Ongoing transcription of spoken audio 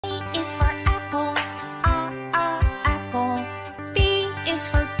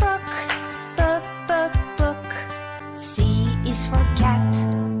is for cat,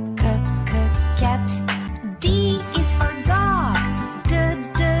 cat. D is for dog,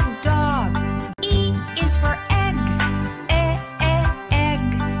 dog. E is for egg, egg.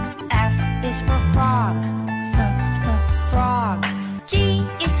 F is for frog, frog. G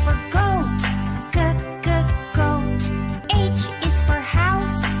is for goat, goat. H is for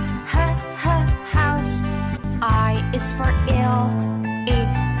house, house. I is for ill,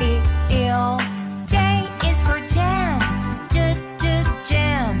 ill. J is for jam,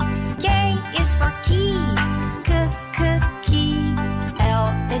 jam. K is for key, key. L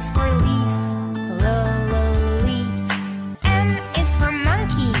is for leaf, leaf. M is for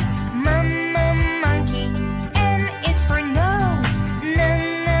monkey, monkey. N is for nose,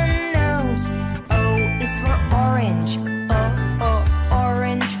 nose. O is for orange,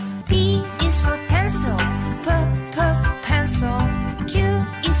 orange. P is for pencil, pencil. Q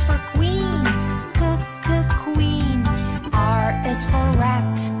is for queen, queen. R is for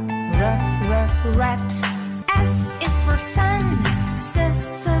rat, rat. S is for sun,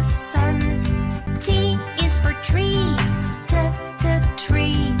 sun. T is for tree,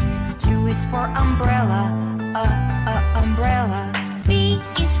 tree. U is for umbrella, umbrella. V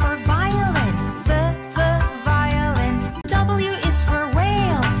is for violin, violin. W is for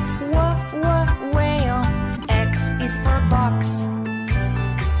whale, whale. X is for box,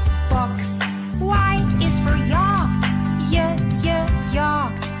 box. Y is for yacht,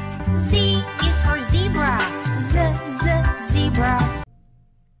 yacht. Z is for zebra, zebra.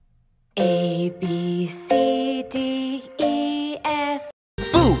 A, B, C, D, E, F.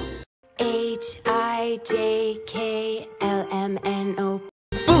 Boo! H, I, J, K, L, M, N, O.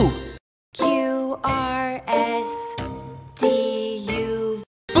 Boo! Q, R, S, D, U.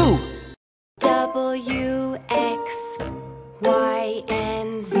 Boo! W, X, Y,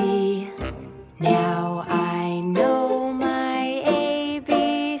 and Z. Now I know my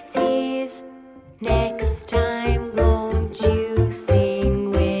ABCs. Next time, won't you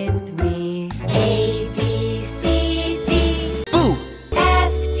sing with me? A, B, C, D. Boo!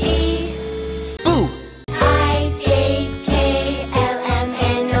 F, G. Boo! I, J, K, L, M,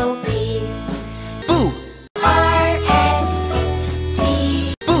 N, O, P. Boo! R, S, T,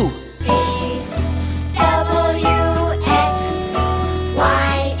 Boo! V. W, X,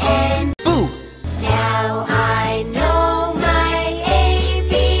 Y, and Boo! now I know my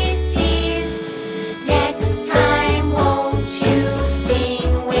ABCs. Next time, won't you sing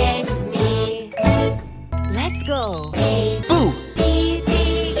with me? Let's go. A, Boo! B, D,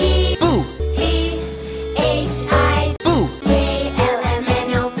 E, Boo! G, H, I, Boo! J, L, M,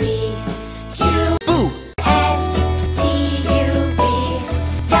 N, O, P, Q, Boo! S, T, U, V,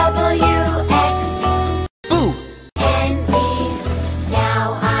 W, X, Boo! and Z.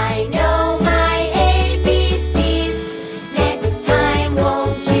 Now I know my ABCs. Next time,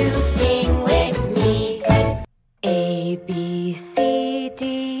 won't you sing with me? A, B, C,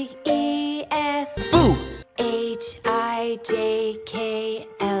 D, E, F. Boo! H, I, J, K,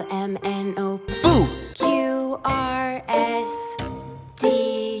 L, M, N, O, P, Boo! Q, R, S,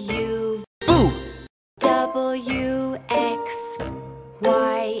 D, U, Boo! W, X,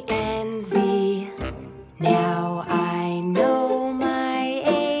 Y, and Z. Now I know my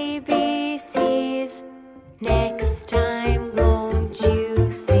ABCs. Next time, won't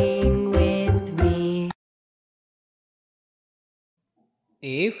you sing with me?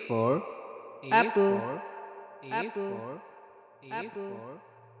 A for apple. Apple. Apple.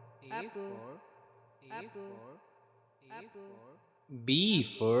 B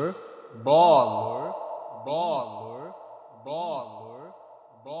for ball.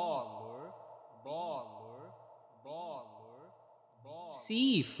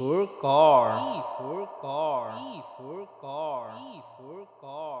 C for car.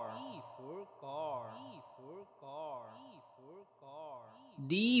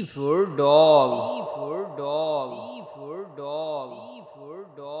 D for dog.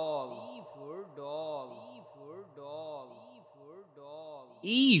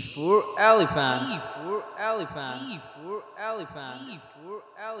 E for elephant.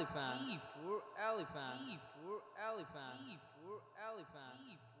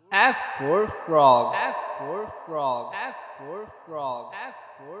 F for frog.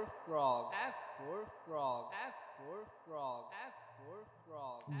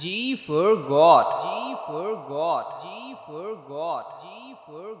 G for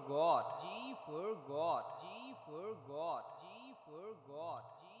goat.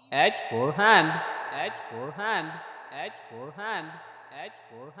 H for hand.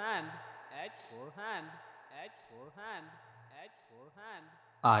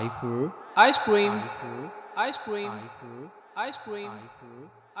 I for ice cream. Ice cream. Ice cream.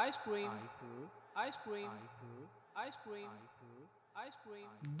 Ice cream. Ice cream. Ice cream. Ice cream.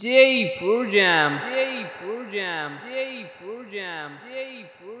 J for jam. J for jam. J for jam. J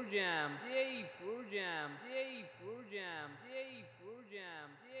for jam. J for jam. J for jam. J for jam.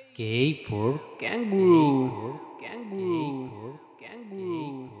 K for kangaroo. Kangaroo.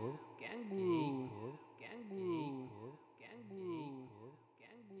 Kangaroo. Kangaroo. Kangaroo.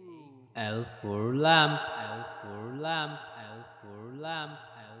 L for lamp. L for lamp. L for lamp.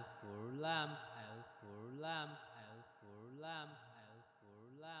 L for lamp. L for lamp. L for lamp. L for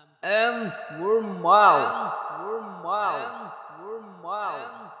lamp. M for mouse. M for mouse. M for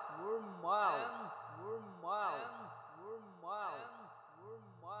mouse. M for mouse. For mouse. For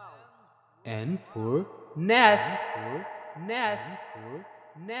mouse. N for nest. For nest. For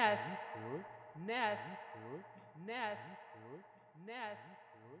nest. For nest. For nest. For nest.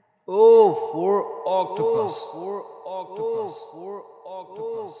 O for octopus. O for octopus. O for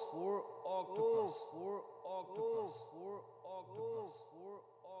octopus. O for octopus. O for octopus. For octopus. For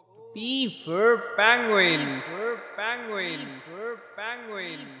octopus. P for penguin. P for penguin. P for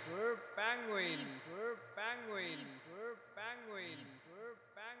penguin. P for penguin. P for penguin. P for penguin. For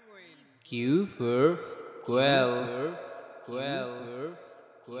penguin. Q for quail. Quail.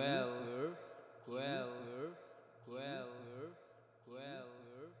 Quail. Quail. Quail.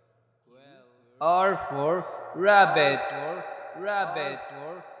 R for rabbit. Rabbit.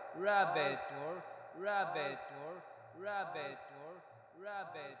 Rabbit. Rabbit. Rabbit.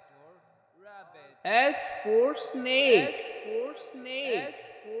 Rabbit. S for snake. S for snake. S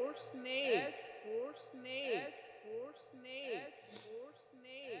for snake. S for snake. S for snake. S for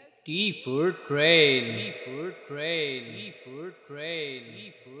snake. T for train. T for train. T for train.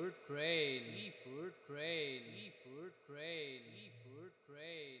 T for train. T for train. T for train. T for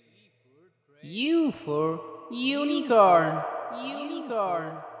train. U for unicorn.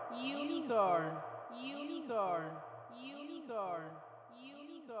 Unicorn. Unicorn. Unicorn. Unicorn.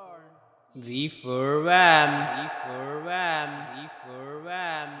 Unicorn. V for van. V for van. V for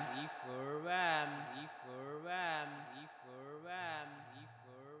van. V for van. V for van. V for van. V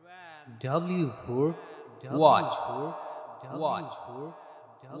for van. W for watch. Watch.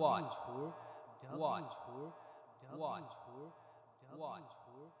 Watch. Watch. Watch. Watch.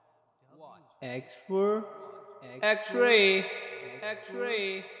 X for X-ray.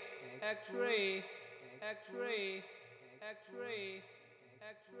 X-ray. X-ray. X-ray. X-ray.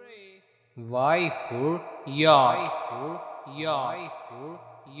 X-ray. Y for yacht. Y for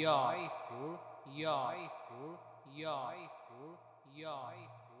yacht. For yacht. For yacht. For yacht.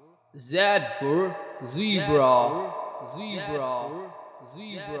 Z for zebra. Zebra.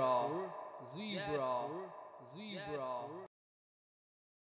 Zebra. Zebra. Zebra.